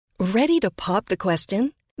Ready to pop the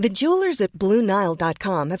question? The jewelers at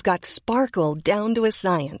BlueNile.com have got sparkle down to a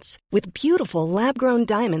science with beautiful lab-grown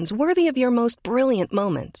diamonds worthy of your most brilliant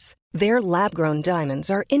moments. Their lab-grown diamonds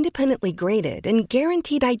are independently graded and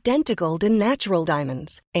guaranteed identical to natural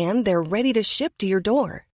diamonds, and they're ready to ship to your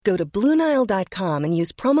door. Go to BlueNile.com and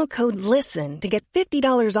use promo code LISTEN to get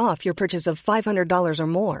 $50 off your purchase of $500 or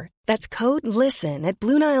more. That's code LISTEN at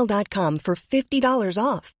BlueNile.com for $50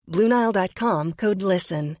 off. BlueNile.com, code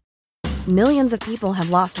LISTEN. Millions of people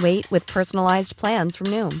have lost weight with personalized plans from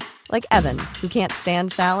Noom. Like Evan, who can't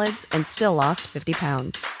stand salads and still lost 50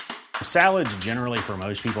 pounds. Salads generally for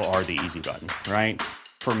most people are the easy button, right?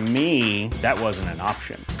 For me, that wasn't an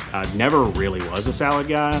option. I never really was a salad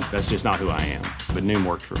guy. That's just not who I am. But Noom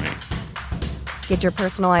worked for me. Get your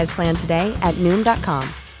personalized plan today at Noom.com.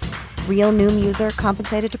 Real Noom user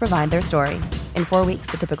compensated to provide their story. In 4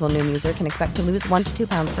 weeks, the typical Noom user can expect to lose 1 to 2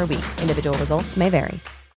 pounds per week. Individual results may vary.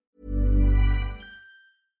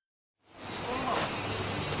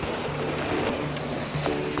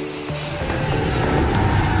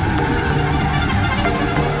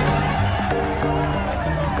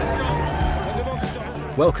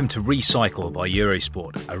 Welcome to Recycle by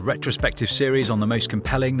Eurosport, a retrospective series on the most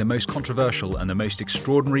compelling, the most controversial and the most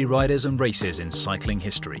extraordinary riders and races in cycling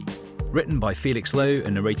history. Written by Felix Lowe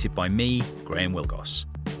and narrated by me, Graham Wilgoss.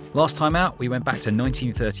 Last time out, we went back to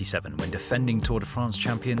 1937 when defending Tour de France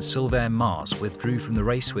champion Sylvain Mars withdrew from the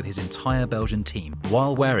race with his entire Belgian team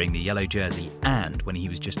while wearing the yellow jersey and when he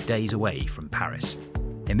was just days away from Paris.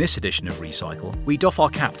 In this edition of Recycle, we doff our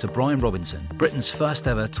cap to Brian Robinson, Britain's first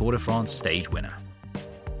ever Tour de France stage winner.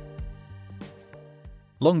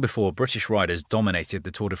 Long before British riders dominated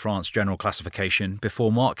the Tour de France general classification,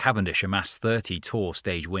 before Mark Cavendish amassed 30 Tour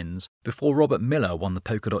stage wins, before Robert Miller won the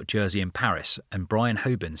polka dot jersey in Paris and Brian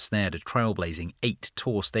Hoban snared a trailblazing 8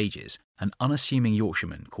 Tour stages, an unassuming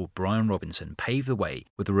Yorkshireman called Brian Robinson paved the way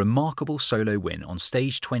with a remarkable solo win on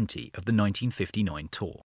stage 20 of the 1959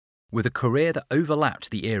 Tour. With a career that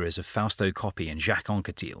overlapped the eras of Fausto Coppi and Jacques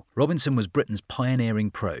Anquetil, Robinson was Britain's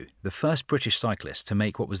pioneering pro, the first British cyclist to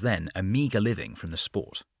make what was then a meagre living from the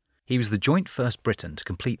sport. He was the joint first Briton to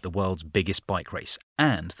complete the world's biggest bike race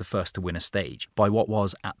and the first to win a stage by what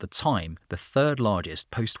was, at the time, the third largest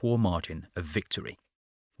post-war margin of victory.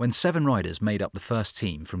 When 7 riders made up the first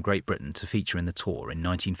team from Great Britain to feature in the Tour in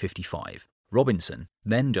 1955, Robinson,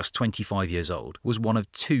 then just 25 years old, was one of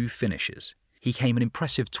 2 finishers. He came an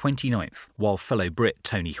impressive 29th, while fellow Brit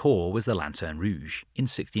Tony Hoare was the Lanterne Rouge, in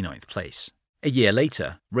 69th place. A year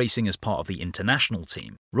later, racing as part of the international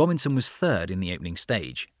team, Robinson was 3rd in the opening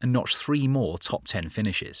stage and notched 3 more top 10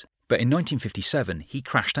 finishes. But in 1957, he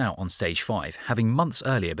crashed out on stage 5, having months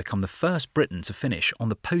earlier become the first Briton to finish on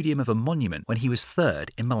the podium of a monument when he was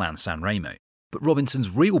 3rd in Milan-San Remo. But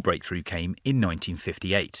Robinson's real breakthrough came in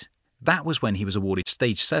 1958. That was when he was awarded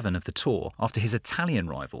stage 7 of the Tour after his Italian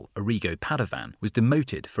rival, Arrigo Padovan, was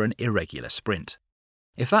demoted for an irregular sprint.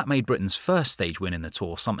 If that made Britain's first stage win in the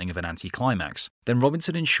Tour something of an anticlimax, then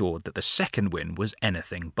Robinson ensured that the second win was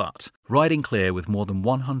anything but, riding clear with more than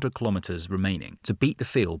 100 kilometres remaining to beat the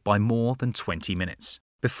field by more than 20 minutes.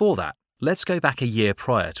 Before that, let's go back a year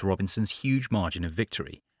prior to Robinson's huge margin of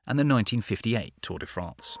victory and the 1958 Tour de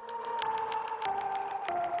France.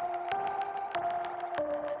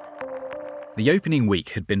 The opening week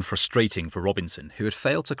had been frustrating for Robinson, who had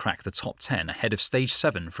failed to crack the top 10 ahead of stage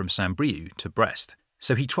 7 from Saint-Brieuc to Brest.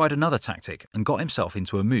 So he tried another tactic and got himself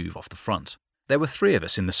into a move off the front. There were 3 of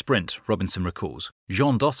us in the sprint, Robinson recalls: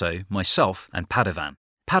 Jean Dotto, myself and Padovan.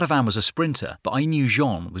 Padovan was a sprinter, but I knew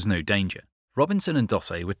Jean was no danger. Robinson and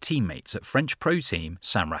Dotto were teammates at French pro team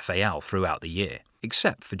San Rafael throughout the year,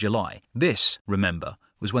 except for July. This, remember,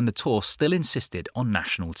 was when the Tour still insisted on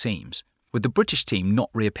national teams. With the British team not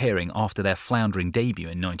reappearing after their floundering debut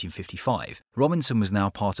in 1955, Robinson was now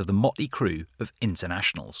part of the motley crew of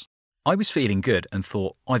internationals. I was feeling good and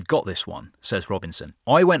thought, I've got this one, says Robinson.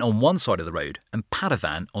 I went on one side of the road and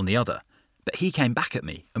Padovan on the other. But he came back at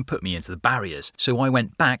me and put me into the barriers, so I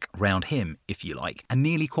went back round him, if you like, and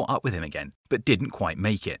nearly caught up with him again, but didn't quite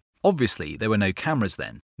make it. Obviously, there were no cameras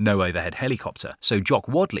then, no overhead helicopter, so Jock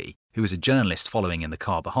Wadley, who was a journalist following in the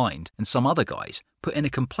car behind, and some other guys, put in a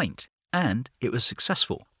complaint. And it was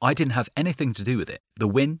successful. I didn't have anything to do with it. The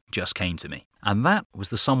win just came to me. And that was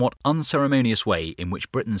the somewhat unceremonious way in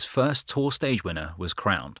which Britain's first Tour stage winner was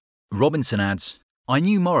crowned. Robinson adds, I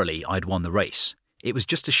knew morally I'd won the race. It was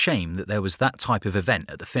just a shame that there was that type of event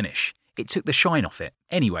at the finish. It took the shine off it.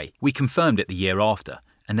 Anyway, we confirmed it the year after,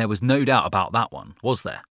 and there was no doubt about that one, was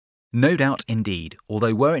there? No doubt indeed,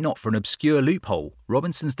 although were it not for an obscure loophole,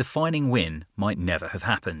 Robinson's defining win might never have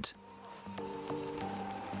happened.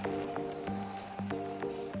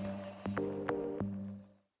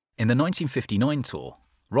 In the 1959 Tour,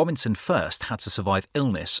 Robinson first had to survive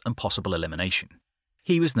illness and possible elimination.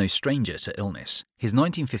 He was no stranger to illness, his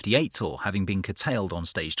 1958 Tour having been curtailed on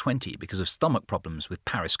stage 20 because of stomach problems with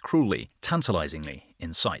Paris-Crouly, tantalisingly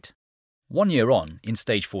in sight. 1 year on, in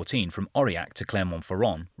stage 14 from Aurillac to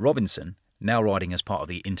Clermont-Ferrand, Robinson, now riding as part of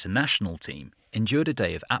the international team, endured a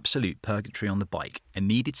day of absolute purgatory on the bike and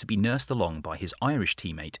needed to be nursed along by his Irish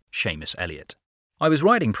teammate, Seamus Elliott. "I was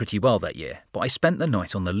riding pretty well that year, but I spent the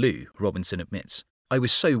night on the loo," Robinson admits. "I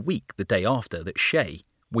was so weak the day after that Shea,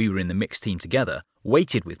 we were in the mixed team together,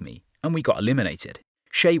 waited with me, and we got eliminated.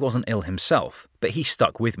 Shea wasn't ill himself, but he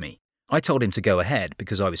stuck with me. I told him to go ahead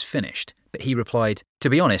because I was finished, but he replied,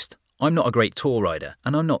 'To be honest, I'm not a great tour rider,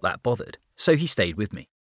 and I'm not that bothered,' so he stayed with me."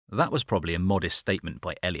 That was probably a modest statement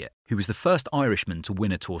by Elliott, who was the first Irishman to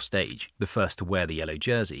win a tour stage, the first to wear the yellow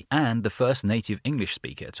jersey, and the first native English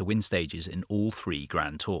speaker to win stages in all 3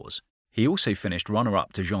 Grand Tours. He also finished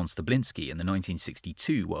runner-up to Jean Stablinski in the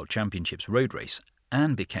 1962 World Championships road race,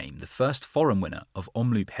 and became the first foreign winner of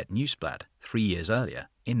Omloop Het Nieuwsblad 3 years earlier,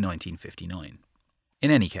 in 1959.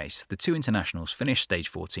 In any case, the 2 internationals finished stage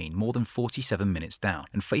 14 more than 47 minutes down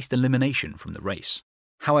and faced elimination from the race.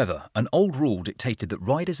 However, an old rule dictated that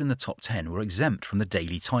riders in the top 10 were exempt from the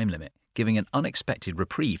daily time limit, giving an unexpected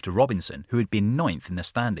reprieve to Robinson, who had been 9th in the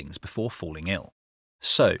standings before falling ill.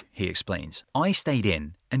 "So," he explains, "I stayed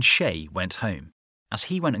in and Shea went home. As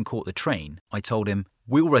he went and caught the train, I told him,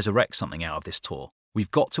 'We'll resurrect something out of this tour.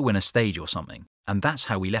 We've got to win a stage or something,' and that's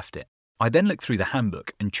how we left it. I then looked through the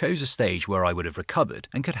handbook and chose a stage where I would have recovered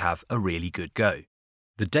and could have a really good go."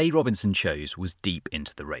 The day Robinson chose was deep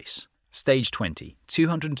into the race. Stage 20,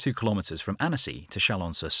 202 kilometres from Annecy to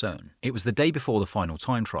Chalon-sur-Saône. It was the day before the final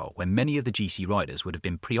time trial when many of the GC riders would have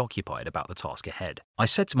been preoccupied about the task ahead. "I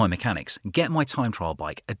said to my mechanics, 'Get my time trial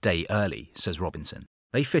bike a day early,' says Robinson.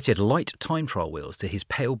 They fitted light time trial wheels to his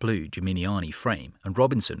pale blue Geminiani frame, and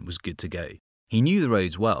Robinson was good to go. He knew the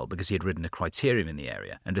roads well because he had ridden a criterium in the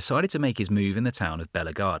area and decided to make his move in the town of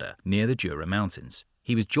Bellegarde, near the Jura Mountains.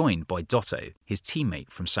 He was joined by Dotto, his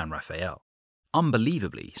teammate from San Rafael.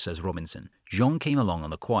 Unbelievably, says Robinson, Jean came along on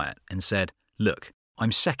the quiet and said, 'Look,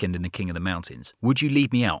 I'm second in the King of the Mountains. Would you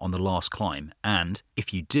lead me out on the last climb? And,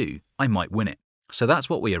 if you do, I might win it.' So that's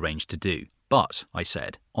what we arranged to do. But, I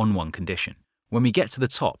said, on one condition. When we get to the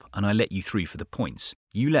top and I let you through for the points,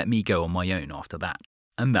 you let me go on my own after that."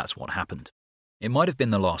 And that's what happened. It might have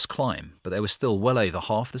been the last climb, but there was still well over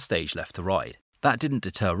half the stage left to ride. That didn't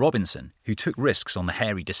deter Robinson, who took risks on the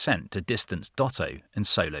hairy descent to distance Dotto and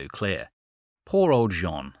solo clear. "Poor old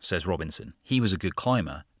Jean," says Robinson. "He was a good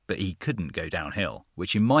climber, but he couldn't go downhill,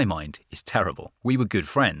 which in my mind is terrible. We were good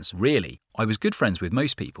friends, really. I was good friends with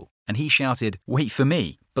most people, and he shouted, 'Wait for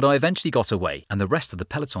me!' But I eventually got away, and the rest of the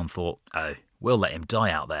peloton thought, 'Oh, we'll let him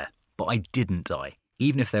die out there.' But I didn't die,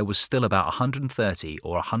 even if there was still about 130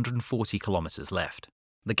 or 140 kilometres left.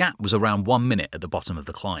 The gap was around 1 minute at the bottom of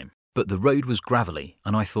the climb, but the road was gravelly,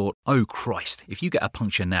 and I thought, 'Oh Christ, if you get a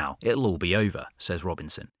puncture now, it'll all be over,' says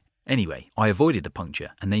Robinson. Anyway, I avoided the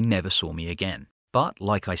puncture, and they never saw me again. But,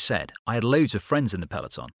 like I said, I had loads of friends in the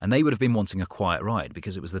peloton, and they would have been wanting a quiet ride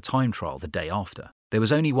because it was the time trial the day after. There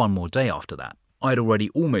was only one more day after that. I had already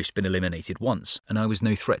almost been eliminated once, and I was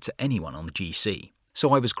no threat to anyone on the GC.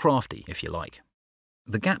 So I was crafty, if you like.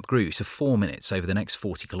 The gap grew to 4 minutes over the next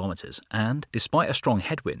 40 kilometres, and, despite a strong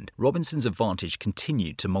headwind, Robinson's advantage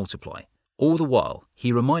continued to multiply. All the while,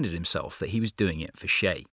 he reminded himself that he was doing it for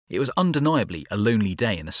Shea. It was undeniably a lonely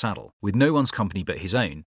day in the saddle. With no one's company but his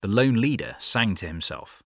own, the lone leader sang to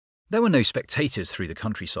himself. "There were no spectators through the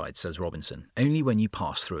countryside," says Robinson, "only when you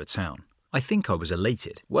passed through a town. I think I was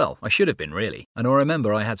elated. Well, I should have been really, and I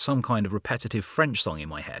remember I had some kind of repetitive French song in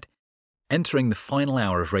my head." Entering the final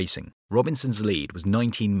hour of racing, Robinson's lead was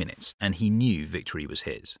 19 minutes, and he knew victory was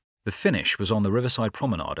his. The finish was on the riverside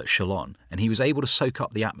promenade at Chalon, and he was able to soak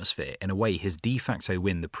up the atmosphere in a way his de facto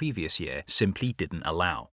win the previous year simply didn't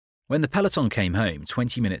allow. When the peloton came home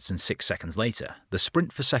 20 minutes and 6 seconds later, the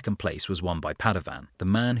sprint for second place was won by Padovan, the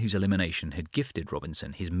man whose elimination had gifted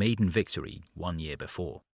Robinson his maiden victory 1 year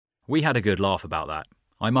before. "We had a good laugh about that.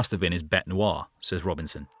 I must have been his bête noire," says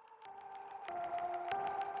Robinson.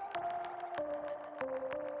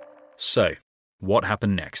 So, what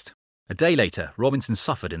happened next? A day later, Robinson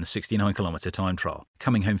suffered in the 69-kilometre time trial,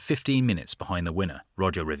 coming home 15 minutes behind the winner,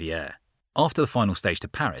 Roger Rivière. After the final stage to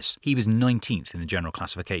Paris, he was 19th in the general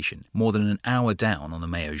classification, more than an hour down on the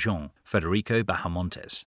Maillot Jaune, Federico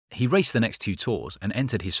Bahamontes. He raced the next 2 tours and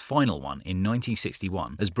entered his final one in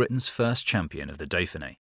 1961 as Britain's first champion of the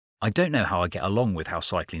Dauphiné. I don't know how I get along with how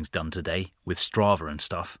cycling's done today, with Strava and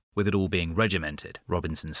stuff, with it all being regimented,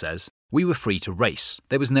 Robinson says. We were free to race.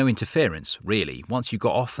 There was no interference, really, once you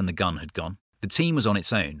got off and the gun had gone. The team was on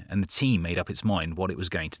its own, and the team made up its mind what it was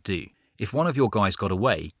going to do. If one of your guys got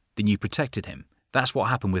away, then you protected him. That's what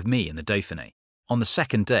happened with me in the Dauphiné. On the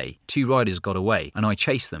second day, 2 riders got away, and I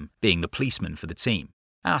chased them, being the policeman for the team.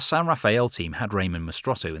 Our San Rafael team had Raymond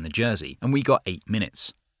Mastrotto in the jersey, and we got 8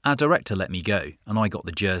 minutes. Our director let me go, and I got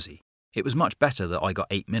the jersey. It was much better that I got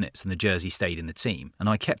 8 minutes and the jersey stayed in the team, and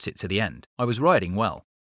I kept it to the end. I was riding well.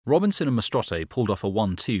 Robinson and Mastrotto pulled off a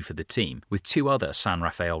 1-2 for the team, with 2 other San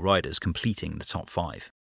Rafael riders completing the top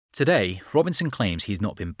 5. Today, Robinson claims he's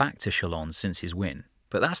not been back to Chalon since his win,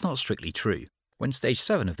 but that's not strictly true. When Stage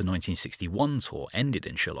 7 of the 1961 Tour ended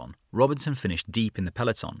in Chalon, Robinson finished deep in the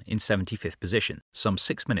peloton in 75th position, some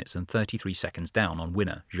 6 minutes and 33 seconds down on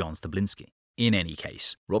winner Jan Stablinski. In any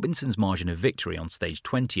case, Robinson's margin of victory on Stage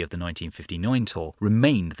 20 of the 1959 Tour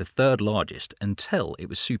remained the 3rd largest until it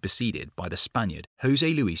was superseded by the Spaniard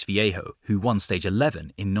José Luis Vallejo, who won Stage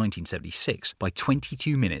 11 in 1976 by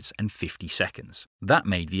 22 minutes and 50 seconds. That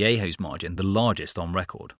made Vallejo's margin the largest on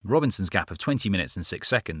record. Robinson's gap of 20 minutes and 6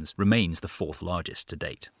 seconds remains the 4th largest to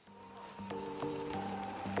date.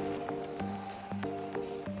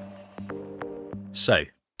 So,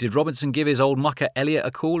 did Robinson give his old mucker Elliott a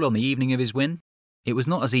call on the evening of his win? It was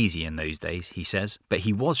not as easy in those days, he says, but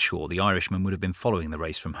he was sure the Irishman would have been following the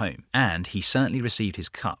race from home, and he certainly received his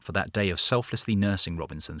cut for that day of selflessly nursing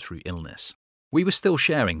Robinson through illness. We were still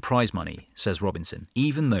sharing prize money, says Robinson,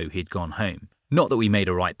 even though he'd gone home. Not that we made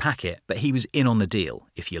a right packet, but he was in on the deal,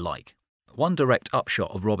 if you like. One direct upshot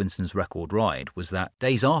of Robinson's record ride was that,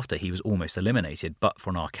 days after he was almost eliminated but for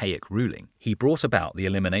an archaic ruling, he brought about the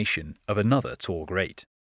elimination of another Tour great.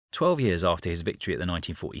 12 years after his victory at the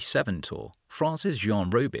 1947 Tour, France's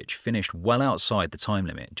Jean Robic finished well outside the time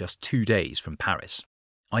limit just 2 days from Paris.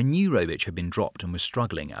 I knew Robic had been dropped and was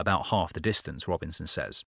struggling at about half the distance, Robinson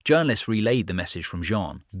says. Journalists relayed the message from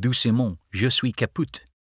Jean, Doucement, je suis caput.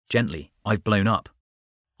 Gently, I've blown up.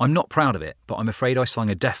 I'm not proud of it, but I'm afraid I slung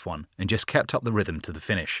a deaf one and just kept up the rhythm to the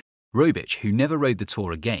finish. Robic, who never rode the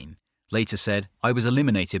Tour again, later said, I was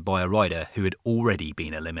eliminated by a rider who had already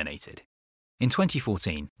been eliminated. In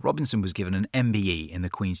 2014, Robinson was given an MBE in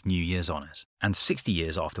the Queen's New Year's Honours, and 60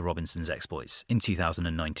 years after Robinson's exploits, in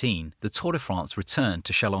 2019, the Tour de France returned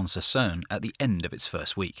to Chalon-sur-Saône at the end of its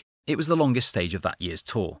first week. It was the longest stage of that year's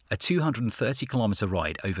tour, a 230-kilometre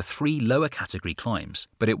ride over 3 lower category climbs,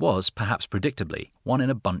 but it was, perhaps predictably, won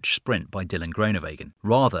in a bunch sprint by Dylan Groenewegen,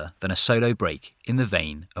 rather than a solo break in the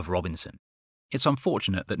vein of Robinson. It's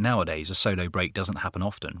unfortunate that nowadays a solo break doesn't happen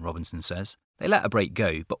often, Robinson says. They let a break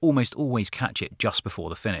go, but almost always catch it just before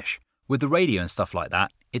the finish. With the radio and stuff like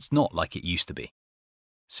that, it's not like it used to be.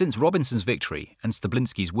 Since Robinson's victory and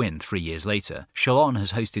Stablinski's win 3 years later, Chalon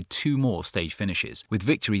has hosted 2 more stage finishes, with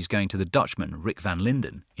victories going to the Dutchman Rik van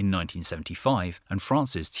Linden in 1975 and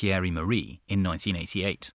France's Thierry Marie in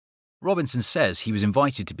 1988. Robinson says he was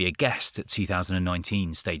invited to be a guest at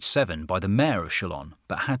 2019 Stage 7 by the mayor of Chalon,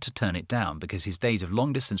 but had to turn it down because his days of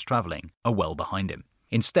long-distance travelling are well behind him.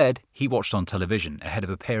 Instead, he watched on television ahead of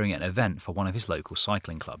appearing at an event for one of his local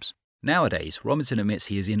cycling clubs. Nowadays, Robinson admits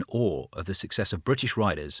he is in awe of the success of British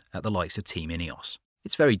riders at the likes of Team Ineos.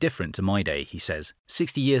 It's very different to my day, he says.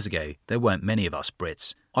 60 years ago, there weren't many of us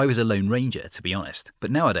Brits. I was a lone ranger, to be honest. But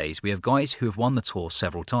nowadays, we have guys who have won the Tour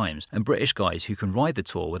several times, and British guys who can ride the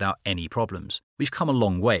Tour without any problems. We've come a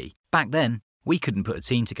long way. Back then, we couldn't put a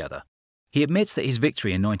team together. He admits that his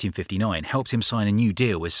victory in 1959 helped him sign a new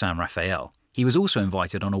deal with San Rafael. He was also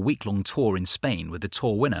invited on a week-long tour in Spain with the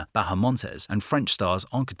Tour winner Bahamontes and French stars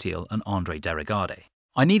Anquetil and André Derrigade.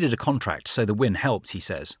 I needed a contract, so the win helped, he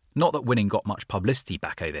says. Not that winning got much publicity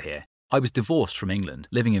back over here. I was divorced from England,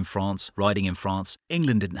 living in France, riding in France.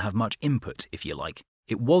 England didn't have much input, if you like.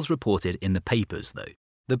 It was reported in the papers, though.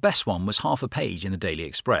 The best one was half a page in the Daily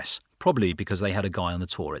Express, probably because they had a guy on the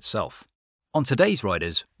Tour itself. On today's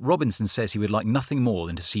riders, Robinson says he would like nothing more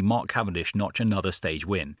than to see Mark Cavendish notch another stage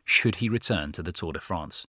win, should he return to the Tour de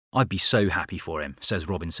France. I'd be so happy for him, says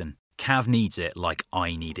Robinson. Cav needs it like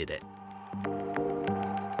I needed it.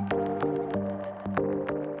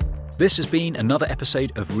 This has been another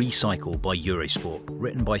episode of Recycle by Eurosport,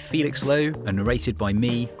 written by Felix Lowe and narrated by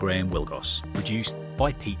me, Graham Wilgoss, produced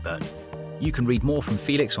by Pete Burton. You can read more from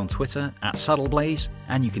Felix on Twitter @Saddleblaze,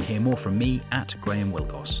 and you can hear more from me @Graham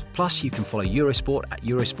Wilgoss. Plus, you can follow Eurosport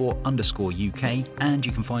 @Eurosport_UK, and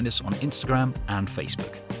you can find us on Instagram and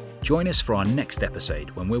Facebook. Join us for our next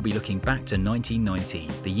episode when we'll be looking back to 1919,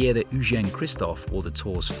 the year that Eugène Christophe wore the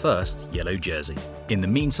Tour's first yellow jersey. In the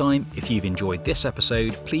meantime, if you've enjoyed this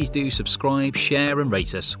episode, please do subscribe, share and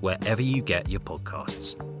rate us wherever you get your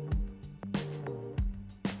podcasts.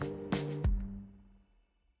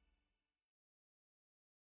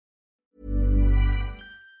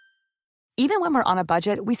 Even when we're on a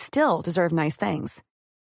budget, we still deserve nice things.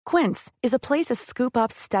 Quince is a place to scoop up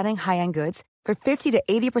stunning high-end goods for 50 to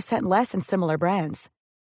 80% less than similar brands.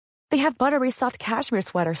 They have buttery soft cashmere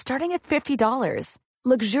sweaters starting at $50,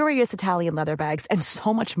 luxurious Italian leather bags, and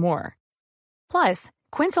so much more. Plus,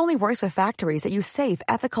 Quince only works with factories that use safe,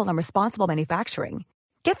 ethical, and responsible manufacturing.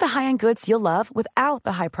 Get the high-end goods you'll love without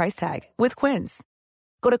the high price tag with Quince.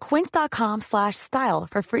 Go to quince.com/style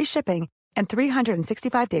for free shipping and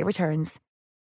 365-day returns.